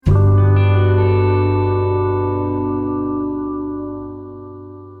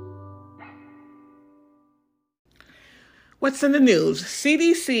What's in the news?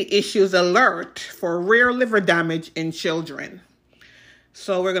 CDC issues alert for rare liver damage in children.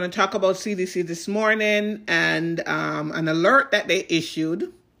 So we're going to talk about CDC this morning and an alert that they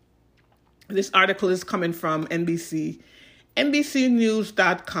issued. This article is coming from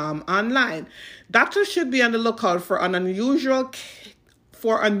NBCnews.com online. Doctors should be on the lookout for unusual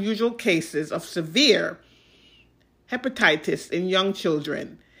cases of severe hepatitis in young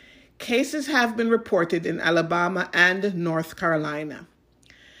children. Cases have been reported in Alabama and North Carolina.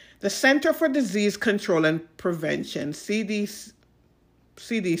 The Center for Disease Control and Prevention, CDC,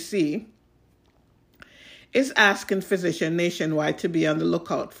 is asking physicians nationwide to be on the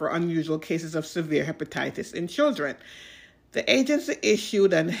lookout for unusual cases of severe hepatitis in children. The agency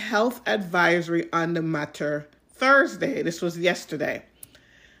issued a health advisory on the matter Thursday. This was yesterday,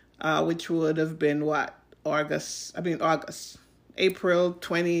 which would have been August. April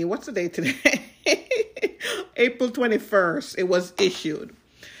 20, what's the date today? April 21st, it was issued.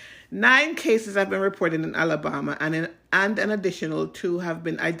 9 cases have been reported in Alabama and an additional 2 have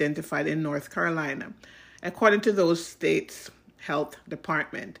been identified in North Carolina, according to those states' health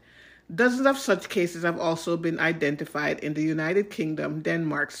department. Dozens of such cases have also been identified in the United Kingdom,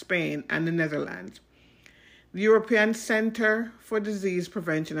 Denmark, Spain, and the Netherlands. The European Center for Disease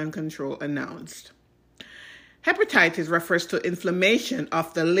Prevention and Control announced. Hepatitis refers to inflammation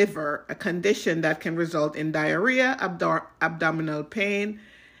of the liver, a condition that can result in diarrhea, abdominal pain,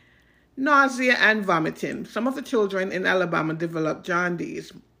 nausea, and vomiting. Some of the children in Alabama developed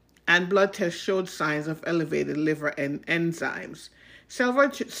jaundice, and blood tests showed signs of elevated liver enzymes.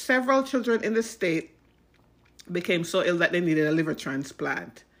 Several children in the state became so ill that they needed a liver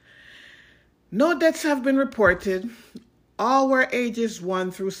transplant. No deaths have been reported. All were ages 1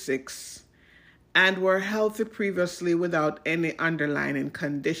 through 6. And were healthy previously without any underlying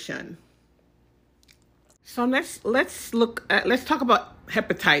condition. So let's talk about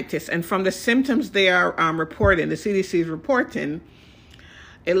hepatitis. And from the symptoms they are reporting, the CDC is reporting,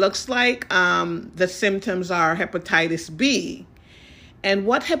 it looks like the symptoms are hepatitis B. And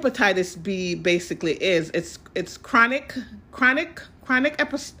what hepatitis B basically is, it's chronic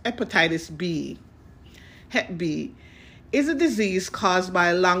hepatitis B, Hep B, is a disease caused by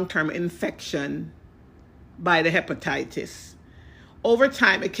a long-term infection by the hepatitis. Over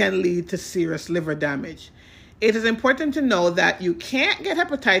time, it can lead to serious liver damage. It is important to know that you can't get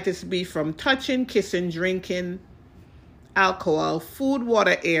hepatitis B from touching, kissing, drinking alcohol, food,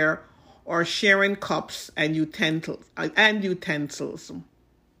 water, air, or sharing cups and utensils.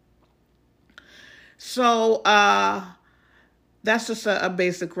 So that's just a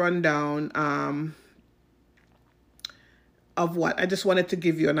basic rundown of what I just wanted to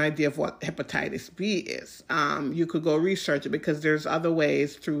give you an idea of what hepatitis B is. You could go research it because there's other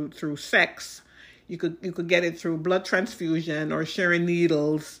ways through sex. You could get it through blood transfusion or sharing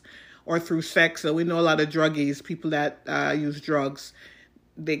needles or through sex. So we know a lot of druggies, people that use drugs,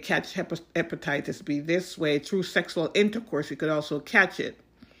 they catch hepatitis B this way. Through sexual intercourse, you could also catch it.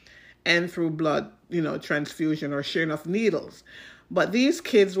 And through blood, transfusion or sharing of needles. But these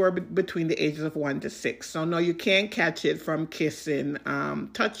kids were between the ages of 1 to 6. So no, you can't catch it from kissing,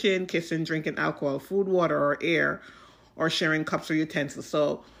 touching, kissing, drinking alcohol, food, water, or air, or sharing cups or utensils.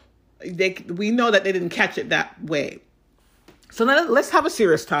 So we know that they didn't catch it that way. So now let's have a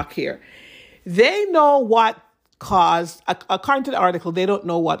serious talk here. They know what caused, according to the article, they don't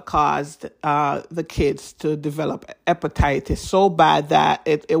know what caused the kids to develop hepatitis so bad that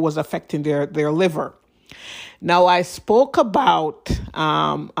it was affecting their liver. Now, I spoke about,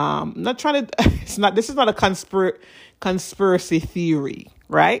 not trying to, this is not a conspiracy theory,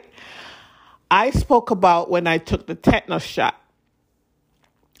 right? I spoke about when I took the tetanus shot,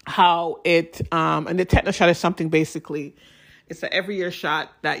 how and the tetanus shot is something basically, it's an every year shot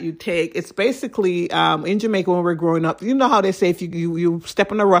that you take. It's basically, in Jamaica when we're growing up, you know how they say if you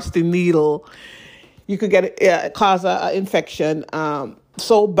step on a rusty needle, you could cause an infection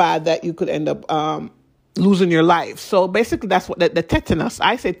so bad that you could end up losing your life. So basically that's what the tetanus,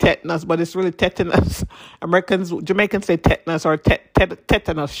 I say tetanus, but it's really tetanus. Jamaicans say tetanus or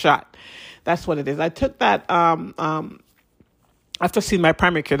tetanus shot. That's what it is. I took that after seeing my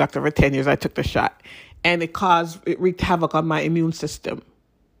primary care doctor for 10 years. I took the shot and it wreaked havoc on my immune system.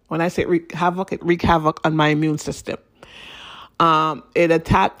 When I say wreaked havoc, it wreaked havoc on my immune system. It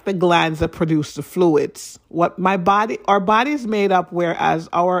attacked the glands that produce the fluids. Our body is made up, whereas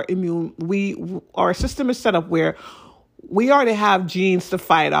our system is set up where we already have genes to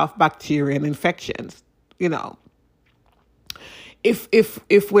fight off bacteria and infections.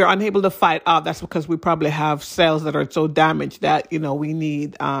 if we're unable to fight off, that's because we probably have cells that are so damaged that, we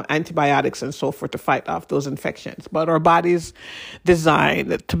need antibiotics and so forth to fight off those infections. But our body's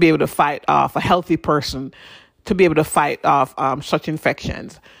designed to be able to fight off, a healthy person to be able to fight off such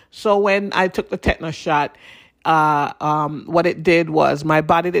infections. So when I took the tetanus shot, what it did was my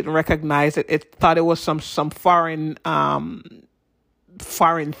body didn't recognize it. It thought it was some foreign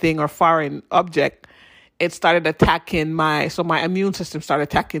thing or foreign object. It started attacking my immune system started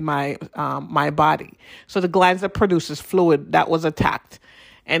attacking my body. So the glands that produces fluid, that was attacked.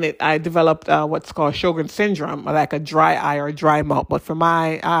 And I developed what's called Sjogren's syndrome, like a dry eye or a dry mouth. But for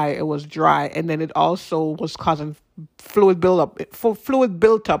my eye, it was dry. And then it also was causing fluid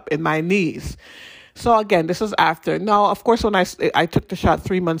built up in my knees. So again, this was after. Now, of course, when I took the shot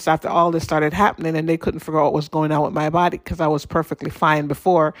 3 months after all this started happening, and they couldn't figure out what was going on with my body because I was perfectly fine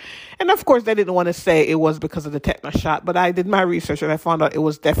before. And of course, they didn't want to say it was because of the tetanus shot, but I did my research and I found out it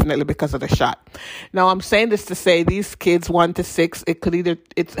was definitely because of the shot. Now, I'm saying this to say these kids 1 to 6,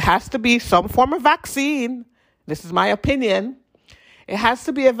 it has to be some form of vaccine. This is my opinion. It has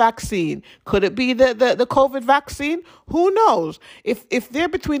to be a vaccine. Could it be the COVID vaccine? Who knows? If they're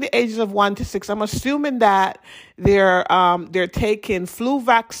between the ages of 1 to 6, I'm assuming that they're taking flu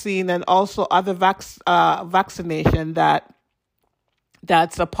vaccine and also other vaccination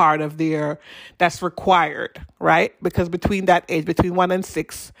that's a part of that's required, right? Because between that age, between 1 and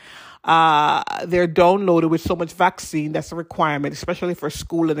 6, they're downloaded with so much vaccine. That's a requirement, especially for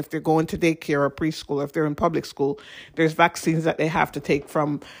school. And if they're going to daycare or preschool, if they're in public school, there's vaccines that they have to take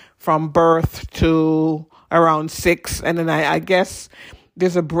from birth to around 6. And then I guess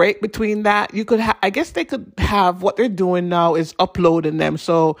there's a break between that. I guess they could have, what they're doing now is uploading them.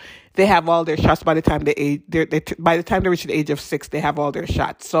 So they have all their shots by the time by the time they reach the age of 6, they have all their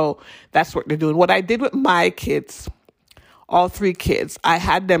shots. So that's what they're doing. What I did with my kids, all 3 kids, I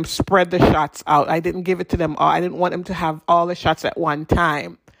had them spread the shots out. I didn't give it to them all. I didn't want them to have all the shots at one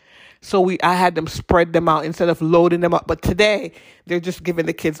time. So I had them spread them out instead of loading them up. But today, they're just giving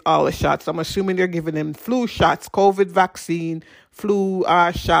the kids all the shots. I'm assuming they're giving them flu shots, COVID vaccine, flu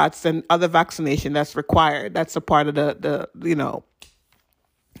shots, and other vaccination that's required. That's a part of the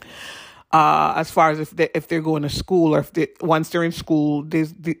as far as if they're going to school, or once they're in school,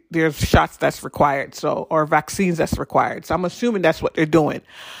 there's shots that's required, or vaccines that's required. So I'm assuming that's what they're doing.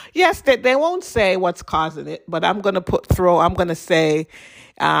 Yes, they won't say what's causing it, but I'm going to say,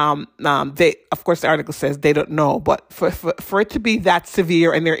 of course the article says they don't know, but for it to be that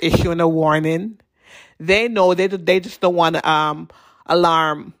severe and they're issuing a warning, they know they just don't want to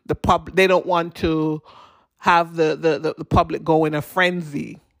alarm the public. They don't want to have the public go in a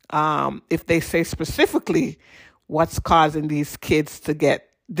frenzy. If they say specifically what's causing these kids to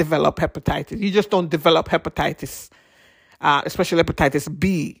develop hepatitis. You just don't develop hepatitis, especially hepatitis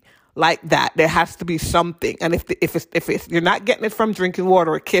B, like that. There has to be something. And if you're not getting it from drinking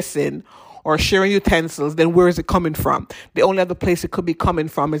water or kissing or sharing utensils, then where is it coming from? The only other place it could be coming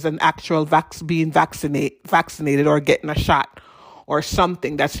from is an actual being vaccinated or getting a shot or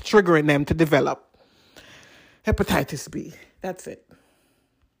something that's triggering them to develop hepatitis B. That's it.